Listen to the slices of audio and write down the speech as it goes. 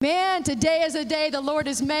Amen. Today is a day the Lord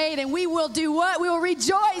has made, and we will do what? We will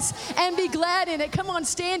rejoice and be glad in it. Come on,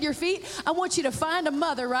 stand your feet. I want you to find a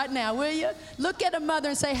mother right now, will you? Look at a mother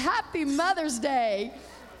and say, Happy Mother's Day.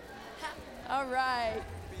 All right.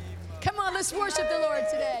 Come on, let's worship the Lord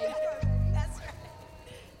today.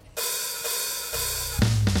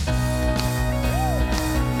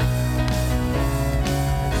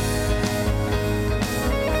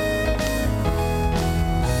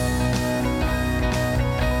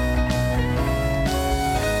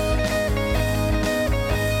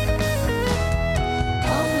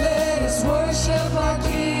 Worship our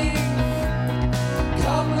King.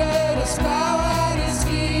 Come, let us bow at His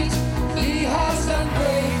feet. He has done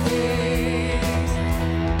great things.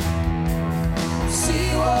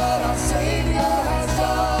 See what our Savior has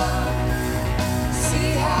done.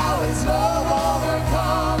 See how His love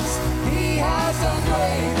overcomes. He has done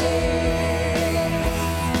great things.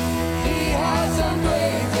 He has done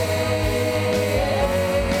great things.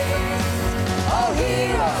 Oh,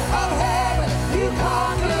 hero of heaven, you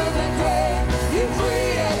conquer the grave. You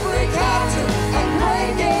free every captive and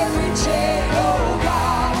break every chain. Oh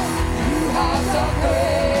God, you have done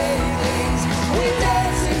great things. We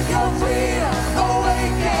dance in your freedom,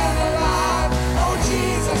 awake and alive. Oh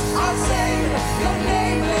Jesus, our Savior, your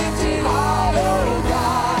name lifted high. Oh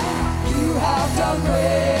God, you have done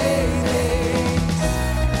great things.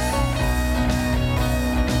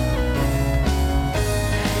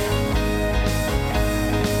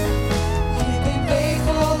 You've been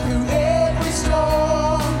faithful through every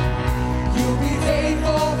storm. You'll be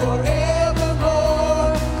faithful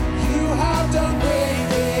forevermore. You have done great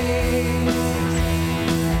things.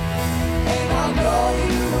 And I know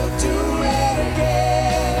you will do it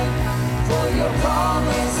again. For your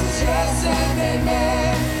promise is yes and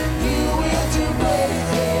amen. You will do great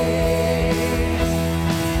things.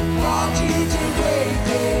 God, you do great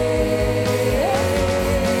things.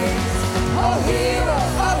 Oh, hero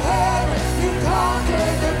of heaven, you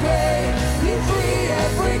conquered the grave. You free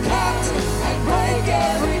every captive and break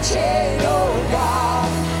every chain. Oh God,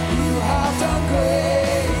 you have done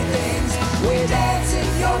great things. We dance in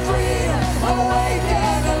your freedom, awake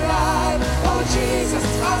and alive. Oh Jesus,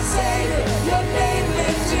 our Savior, your name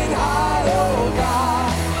lifted high. Oh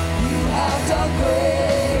God, you have done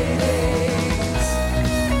great things.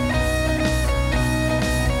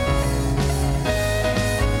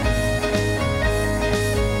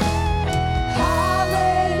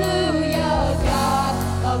 Hallelujah, God,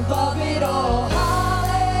 above it all.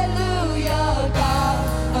 Hallelujah,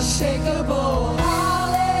 God, unshakable.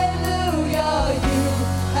 Hallelujah, you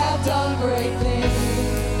have done great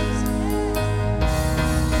things.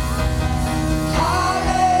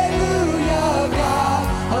 Hallelujah, God,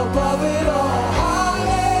 above it all.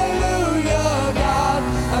 Hallelujah, God,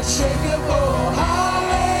 unshakable.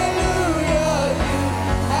 Hallelujah, you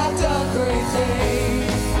have done great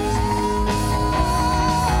things.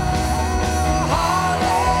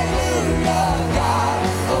 Hallelujah, God,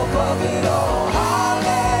 above it all.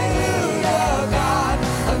 Hallelujah, God,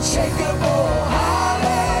 unshakable.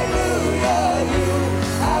 Hallelujah, you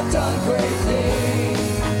have done great things.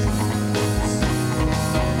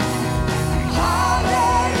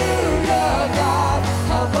 Hallelujah, God,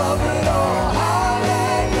 above it all.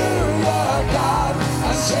 Hallelujah, God,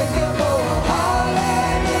 unshakable.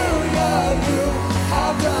 Hallelujah, you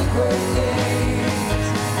have done great things.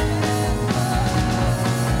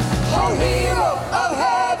 Oh, hero of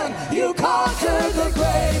heaven, you conquered the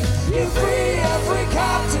grave. You free every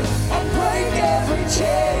captive and break every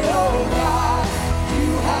chain. Oh God, you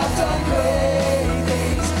have done great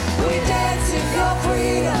things. We dance in your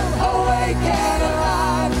freedom, awake and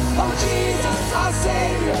alive. Oh Jesus, our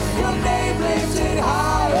Savior, your name lifted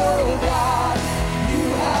high. Oh God, you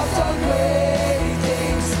have done great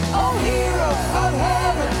things. Oh, hero of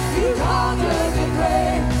heaven, you conquered the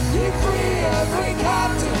grave. You free every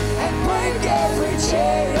captive and break every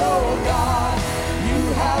chain. Oh God, you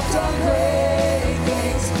have done great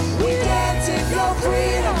things. We dance in your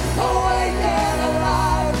freedom, awake and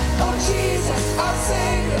alive. Oh Jesus, our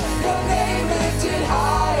Savior, your name lifted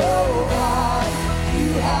high. Oh God, you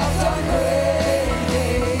have done great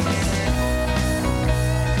things.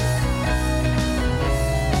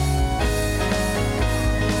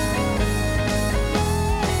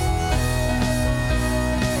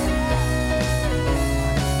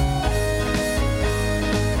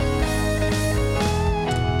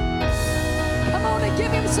 Come on and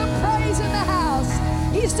give him some praise in the house.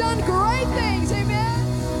 He's done great things. Amen.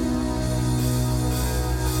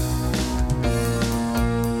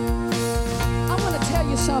 I want to tell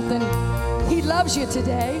you something. He loves you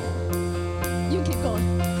today. You keep going.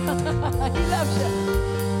 He loves you.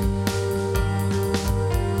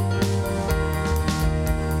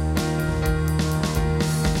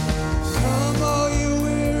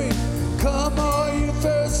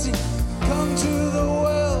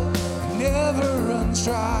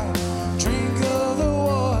 Drink of the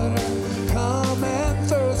water, come and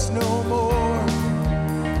thirst no more.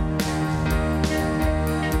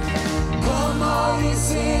 Come all you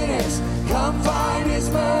sinners, come find his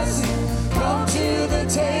mercy. Come to the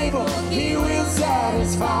table, he will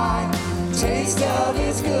satisfy. Taste of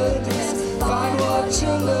his goodness, find what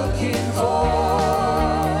you're looking for.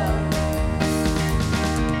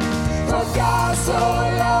 For God so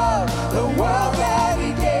loved the world that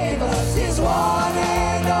he gave us his one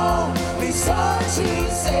and only Son to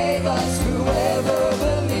save us. Whoever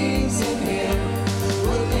believes in him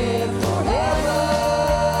will live forever.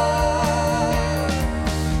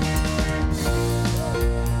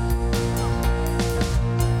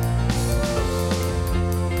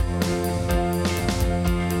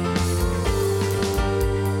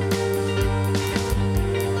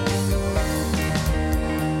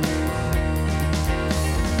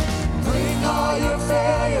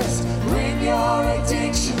 Bring your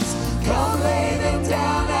addictions, come lay them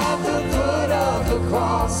down at the foot of the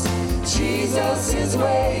cross. Jesus is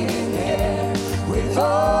waiting there with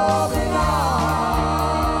open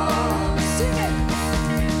arms.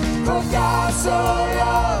 For God so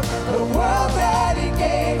loved the world that he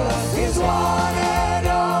gave us his one and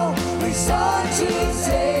only Son to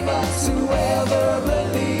save us. Whoever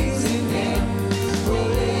believes in him will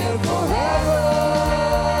live forever.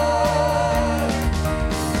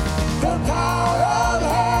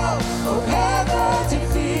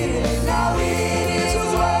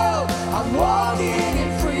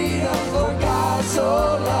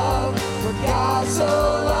 So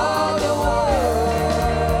loved the world.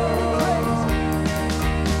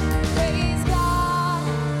 Praise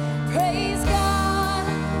God,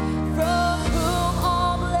 from whom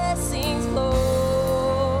all blessings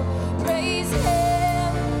flow. Praise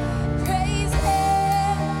Him,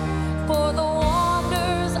 for the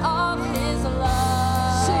wonders of His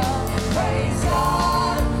love. Sing. Praise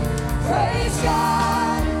God,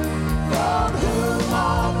 from whom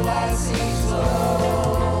all blessings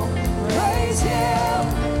flow. Praise Him,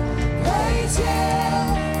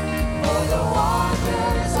 for the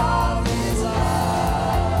wonders of His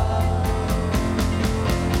love.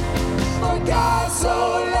 For God so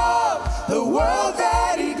loved the world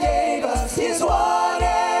that He gave us His one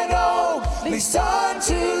and only Son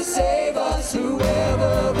to save us.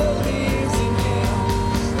 Whoever believes in Him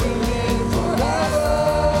will live forever.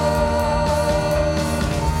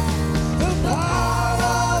 The power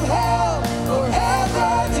of hell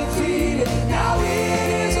forever defeated. Now it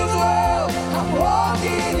is as well. I'm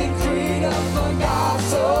walking in freedom. For God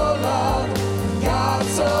so loved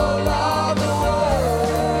the world.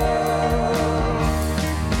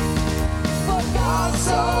 For God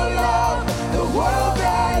so loved the world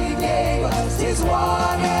that He gave us His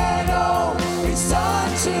one and only Son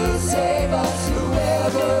to save us.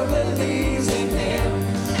 Whoever believes in Him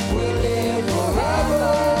will live forever.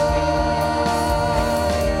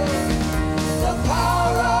 The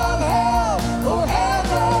power of hell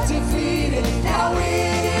forever defeated. Now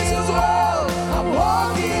it is as well. I'm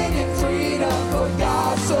walking in freedom. For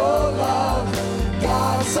God so loved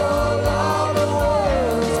the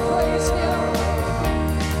world. Praise Him.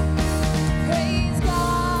 Praise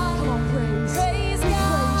God. Come on, praise. Praise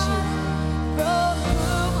God, from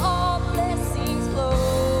whom all blessings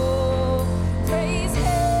flow. Praise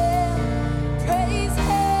Him,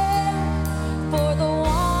 for the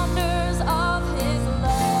wonders of His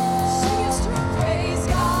love. Sing it strong. Praise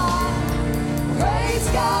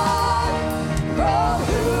God, from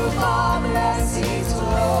whom all blessings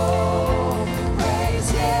flow. Praise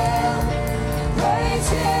Him,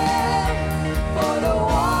 for the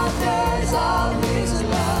wonders of His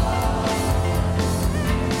love.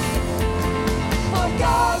 For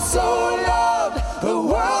God so loved the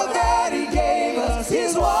world that He gave us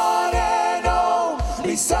His one and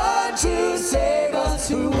only Son to save us.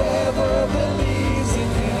 Whoever believes in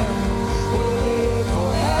Him will live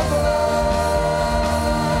forever.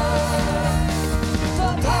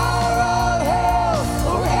 The power of hell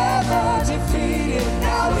forever defeated.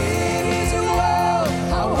 Now it is well.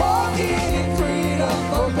 I'm walking in freedom.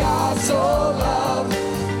 For God so loved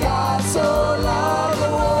the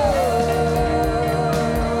world.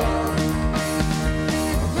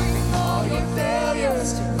 Bring all your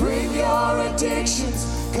failures, bring your addictions,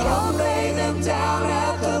 come lay them down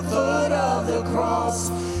at the foot of the cross.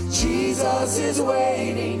 Jesus is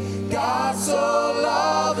waiting. God so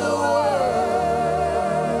loved the world.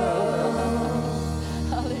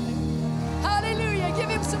 Hallelujah. Hallelujah. Give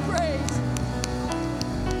Him some praise.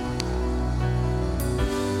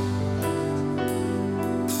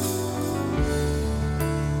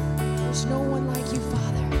 There's no one like you,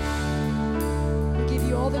 Father. We give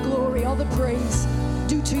you all the glory, all the praise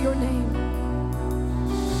due to your name.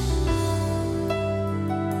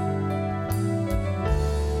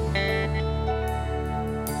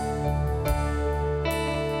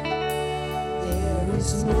 There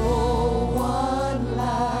is no one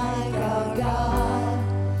like our God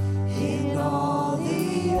in all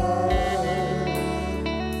the earth.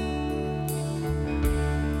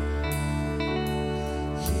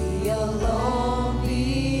 He alone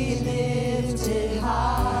be lifted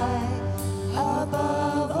high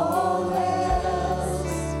above all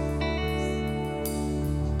else.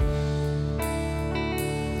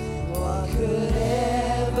 What could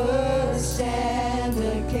ever stand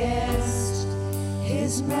against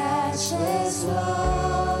His matchless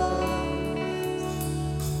love?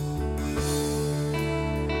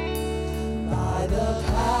 By the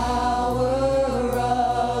power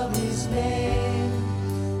of His name,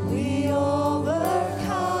 we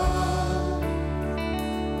overcome.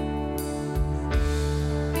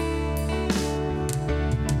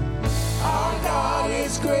 Our God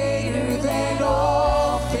is greater than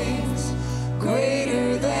all things,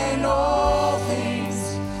 greater than all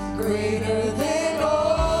things, greater than all.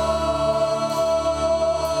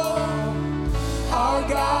 Our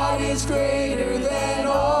God is greater than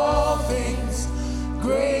all things,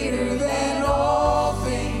 greater than all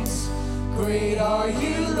things. Great are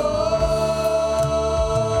you, Lord.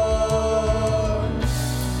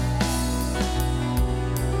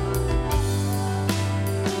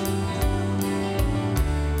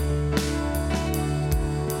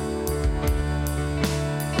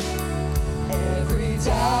 Every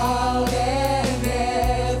doubt and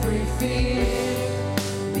every fear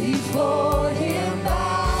before Him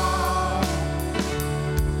bow.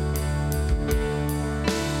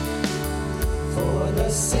 For the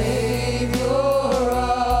Savior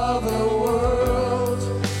of the world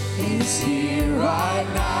is here right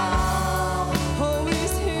now. Oh,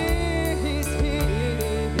 He's here, He's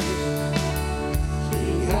here.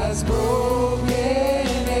 He has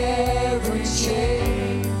broken every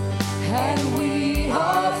chain, and we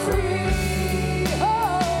are free.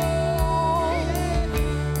 Oh,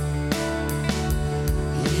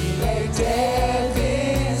 He laid death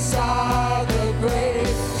inside the grave.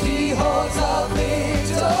 He holds a victory.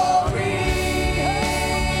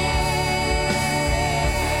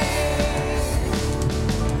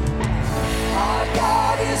 Our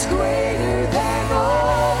God is greater than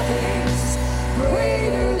all things,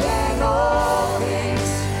 greater than all things,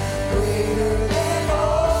 greater than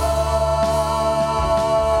all.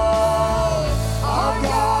 Our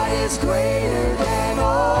God is greater than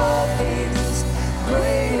all things,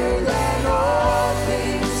 greater than all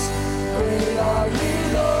things. Great are you,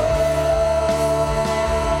 Lord.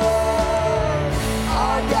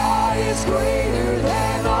 Our God is greater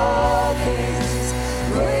than all things,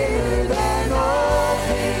 greater than all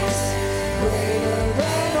things,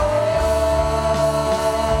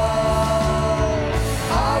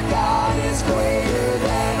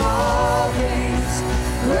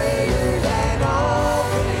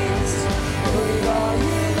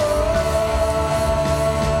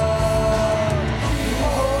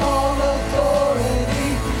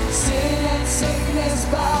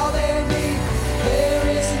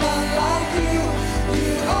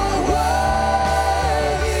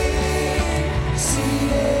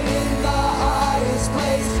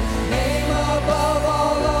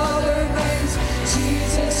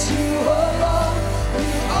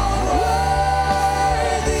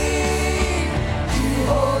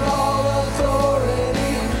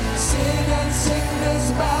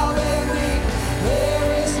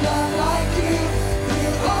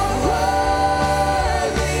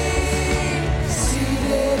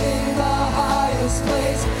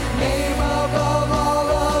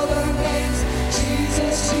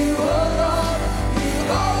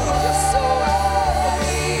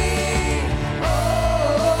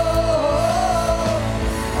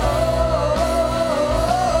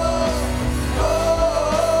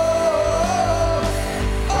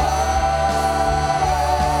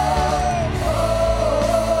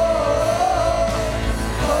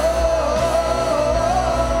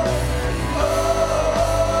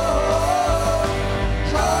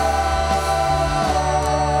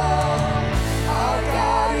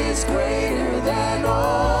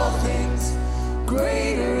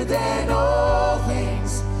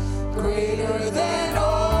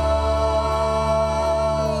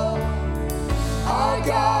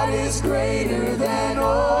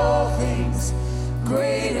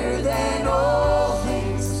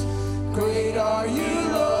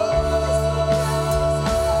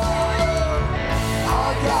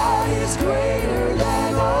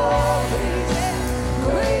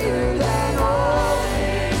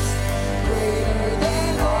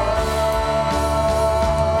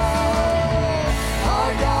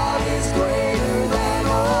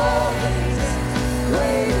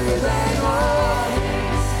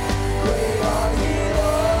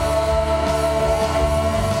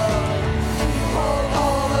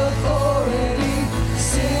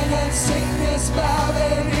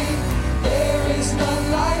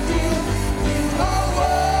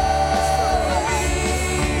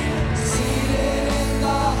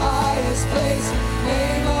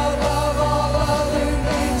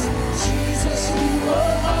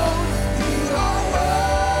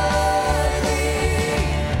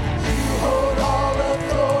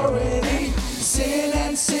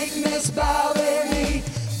 sickness bow their knee.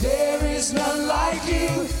 There is none like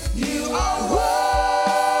you. You are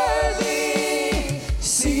worthy.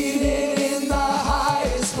 Seated in the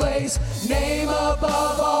highest place, name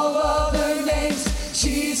above all other names.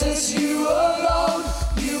 Jesus, you alone,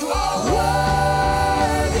 you are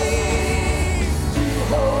worthy. You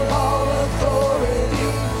hold all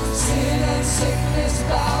authority. Sin and sickness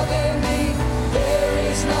bow their knee. There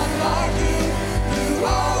is none like you. You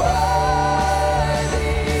are worthy.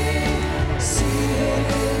 Seated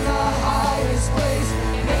in the highest place,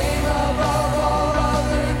 name above all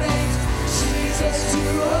other names. Jesus, you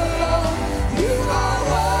alone, you are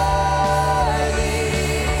worthy.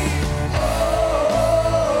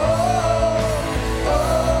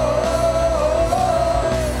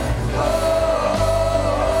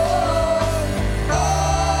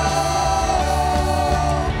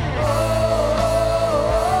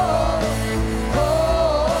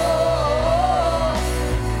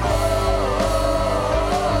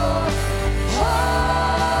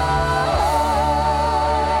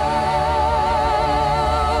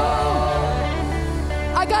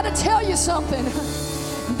 I got to tell you something.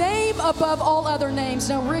 Name above all other names.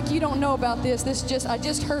 Now, Rick, you don't know about this. I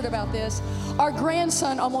just heard about this. Our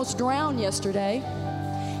grandson almost drowned yesterday.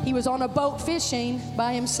 He was on a boat fishing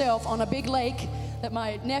by himself on a big lake that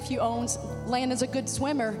my nephew owns. Landon's a good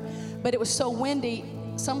swimmer, but it was so windy,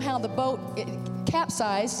 somehow the boat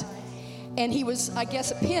capsized, and he was, I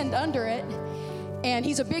guess, pinned under it. And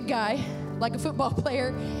he's a big guy, like a football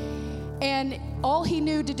player. And all he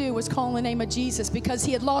knew to do was call on the name of Jesus because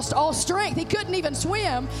he had lost all strength. He couldn't even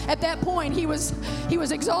swim at that point. He was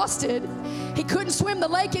exhausted. He couldn't swim the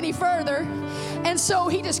lake any further. And so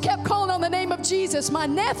he just kept calling on the name of Jesus. My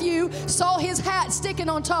nephew saw his hat sticking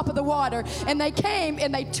on top of the water, and they came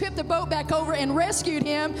and they tipped the boat back over and rescued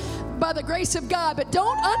him by the grace of God. But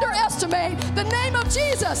don't underestimate the name of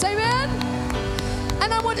Jesus. Amen?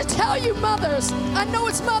 And I want to tell you, mothers, I know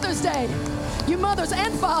it's Mother's Day. You mothers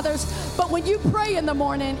and fathers, but when you pray in the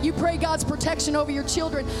morning, you pray God's protection over your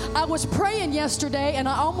children. I was praying yesterday, and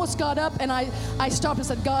I almost got up, and I stopped and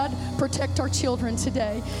said, God, protect our children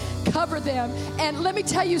today. Cover them. And let me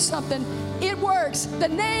tell you something. It works. The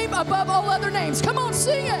name above all other names. Come on,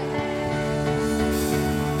 sing it.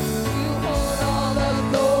 You hold all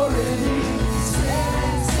authority. Sin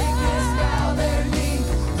and sickness bow their knee.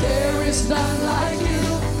 There is none like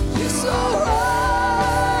you. You're so worthy.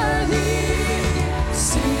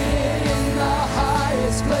 Seated in the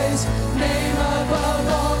highest place, name above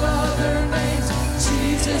all other names.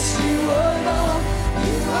 Jesus, you alone,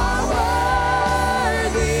 you are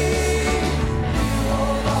worthy. You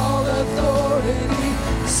hold all authority.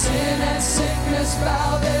 Sin and sickness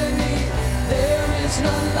bow their knee. There is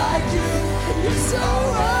none like you. You're so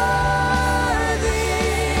worthy.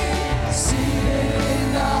 Seated in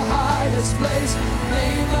the highest place,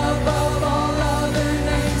 name above all other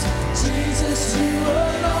names. Jesus, you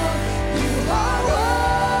alone, you are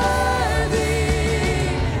worthy.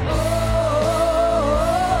 Oh,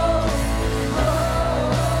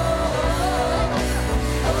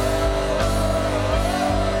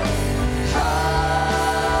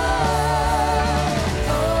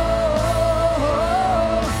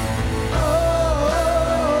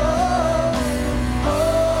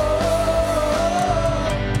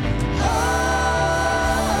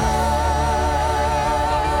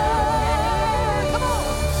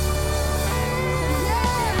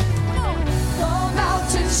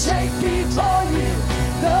 shake before you,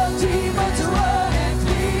 the demons run and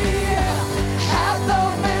flee. At the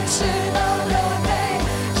mention of your name,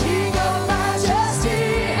 King of Majesty,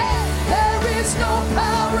 there is no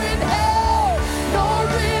power in hell, nor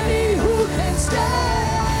any who can stand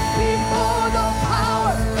before the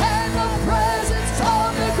power and the presence of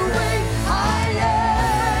the great I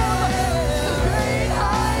am. The great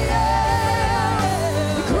I am.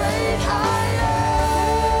 The great I am.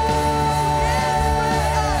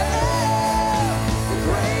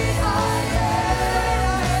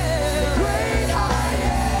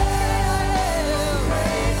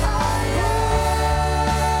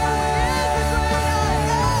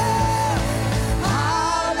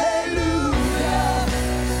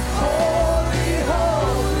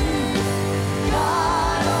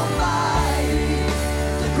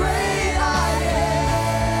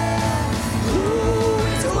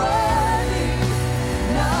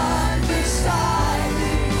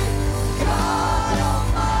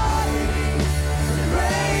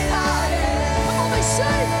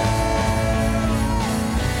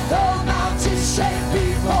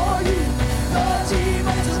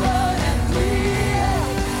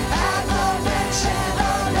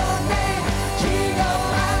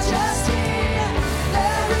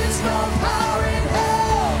 There is no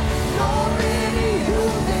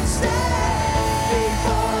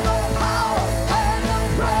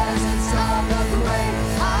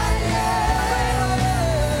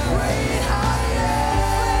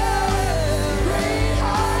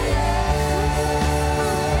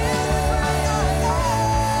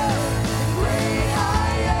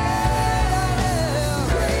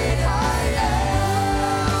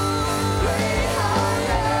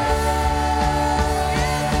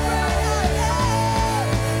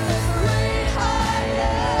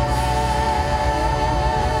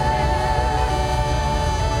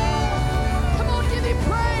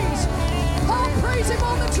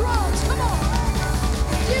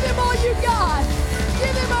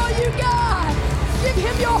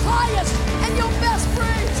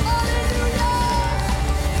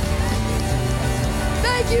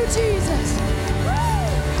you, Jesus. Woo!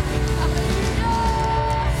 Hallelujah.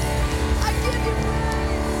 I give you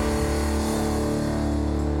praise.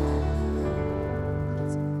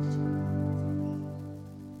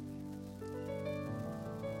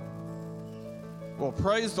 Well,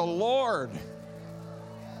 praise the Lord.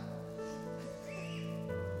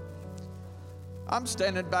 I'm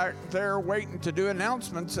standing back there waiting to do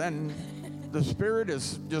announcements, and the Spirit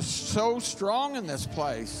is just so strong in this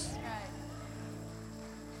place.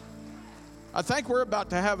 I think we're about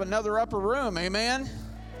to have another upper room, amen?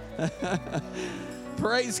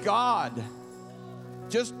 Praise God.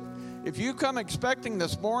 Just, if you come expecting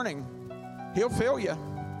this morning, He'll fill you.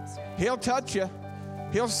 He'll touch you.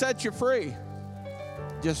 He'll set you free.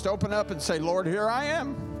 Just open up and say, Lord, here I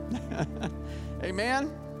am.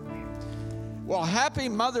 Amen? Well, happy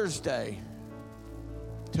Mother's Day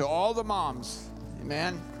to all the moms.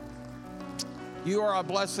 Amen? You are a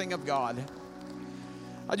blessing of God.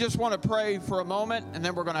 I just want to pray for a moment, and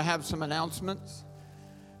then we're going to have some announcements.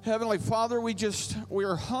 Heavenly Father, we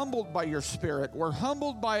are humbled by your Spirit. We're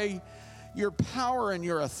humbled by your power and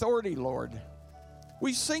your authority, Lord.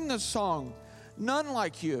 We sing this song, None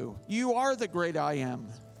Like You. You are the great I am.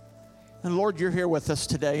 And Lord, you're here with us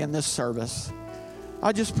today in this service.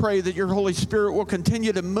 I just pray that your Holy Spirit will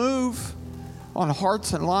continue to move on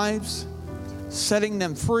hearts and lives, setting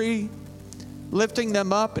them free, lifting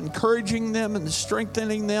them up, encouraging them and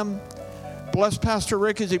strengthening them. Bless Pastor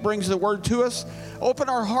Rick as he brings the word to us. Open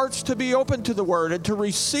our hearts to be open to the word and to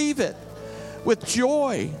receive it with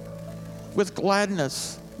joy, with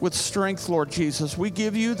gladness, with strength, Lord Jesus. We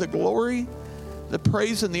give you the glory, the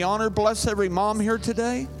praise, and the honor. Bless every mom here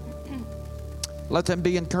today. Let them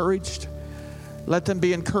be encouraged. Let them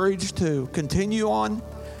be encouraged to continue on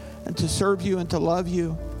and to serve you and to love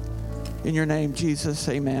you. In your name, Jesus,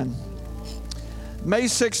 amen. May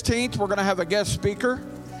 16th, we're going to have a guest speaker.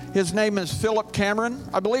 His name is Philip Cameron.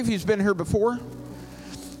 I believe he's been here before.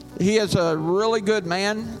 He is a really good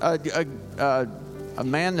man, a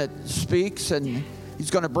man that speaks, and he's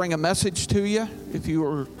going to bring a message to you if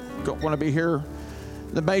you want to be here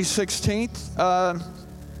the May 16th.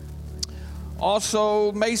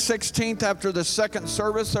 Also, May 16th, after the second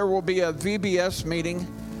service, there will be a VBS meeting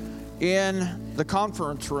in the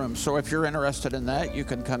conference room. So if you're interested in that, you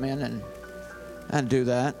can come in and do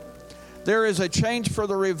that. There is a change for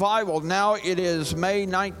the revival. Now it is May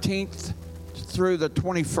 19th through the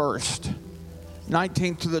 21st.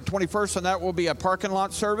 19th to the 21st, and that will be a parking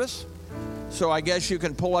lot service. So I guess you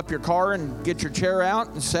can pull up your car and get your chair out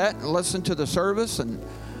and sit and listen to the service and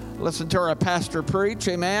listen to our pastor preach.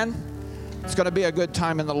 Amen. It's going to be a good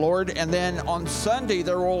time in the Lord. And then on Sunday,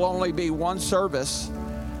 there will only be one service,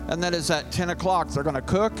 and that is at 10 o'clock. They're going to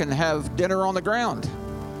cook and have dinner on the ground.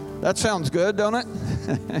 That sounds good, don't it?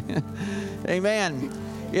 Amen.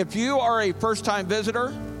 If you are a first-time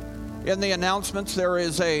visitor, in the announcements, there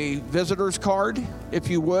is a visitor's card. If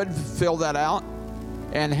you would, fill that out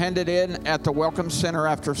and hand it in at the Welcome Center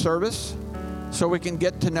after service so we can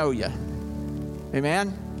get to know you.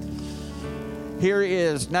 Amen. Here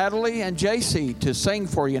is Natalie and JC to sing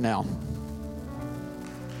for you now.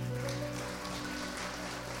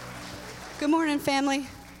 Good morning, family.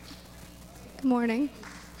 Good morning.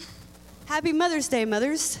 Happy Mother's Day,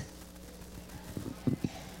 mothers.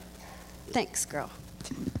 Thanks, girl.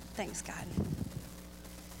 Thanks, God.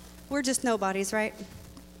 We're just nobodies, right?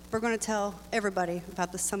 We're going to tell everybody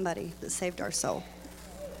about the somebody that saved our soul.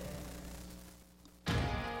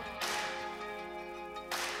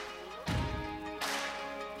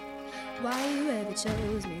 Why you ever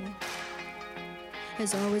chose me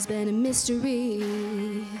has always been a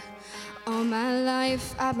mystery. All my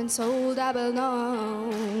life I've been told I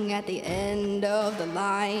belong at the end of the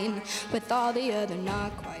line with all the other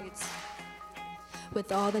not quites,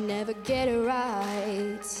 with all the never get it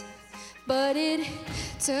right. But it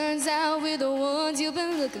turns out we're the ones you've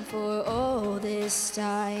been looking for all this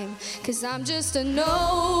time. 'Cause I'm just a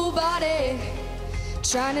nobody,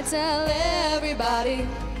 trying to tell everybody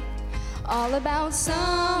all about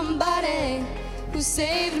somebody who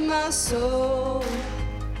saved my soul.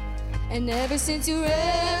 And ever since you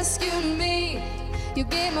rescued me, you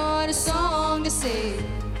gave my heart a song to sing.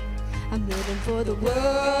 I'm living for the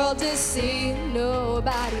world to see,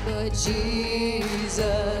 nobody but Jesus.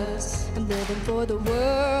 I'm living for the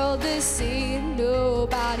world to see,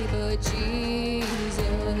 nobody but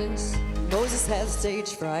Jesus. Moses had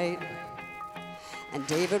stage fright, and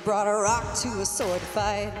David brought a rock to a sword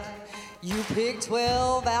fight. You picked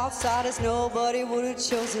 12 outsiders nobody would have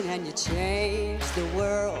chosen, and you changed the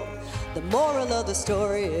world. The moral of the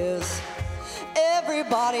story is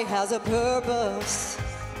everybody has a purpose.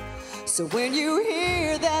 So when you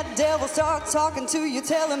hear that devil start talking to you,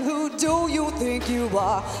 tell him, who do you think you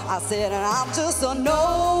are? I said, and I'm just a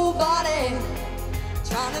nobody,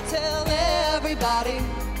 trying to tell everybody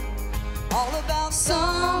all about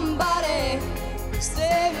somebody who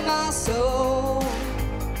saved my soul.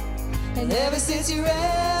 And ever since you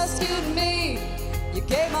rescued me, you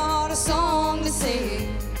gave my heart a song to sing.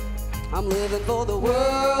 I'm living for the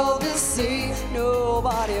world to see,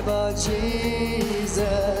 nobody but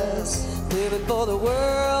Jesus. Living for the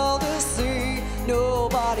world to see,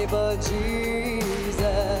 nobody but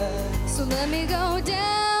Jesus. So let me go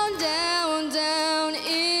down, down, down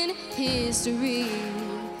in history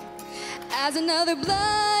as another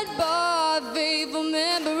blood-bought, faithful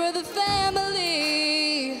member of the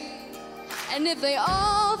family. And if they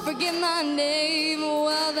all forget my name,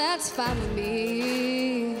 well, that's fine with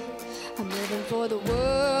me. I'm living for the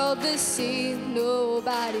world to see,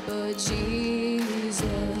 nobody but Jesus.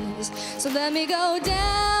 So let me go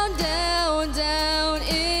down, down, down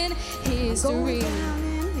in history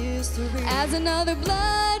as another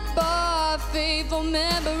blood-bought, faithful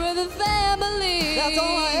member of the family. That's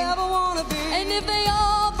all I ever want to be. And if they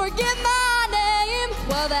all forget my name,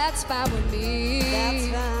 well, that's fine with me. That's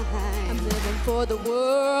fine. I'm living for the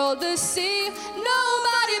world to see,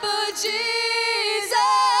 nobody but Jesus.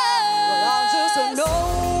 Well, I'm just a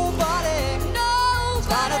nobody,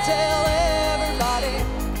 trying to tell everybody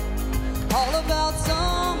all about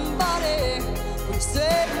somebody who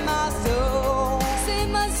saved my soul. Save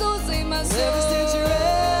my soul, save my soul. Ever since you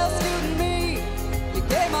rescued me, you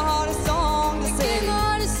gave my heart a song to Gave sing. my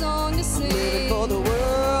heart a song to sing. Living for the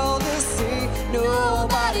world to see,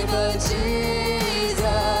 nobody but Jesus.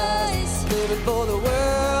 Living for the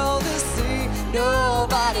world to see,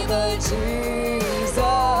 nobody but Jesus.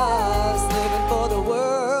 Living for the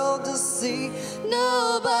world to see,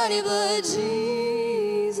 nobody but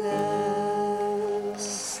Jesus.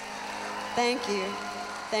 Thank you.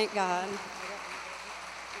 Thank God.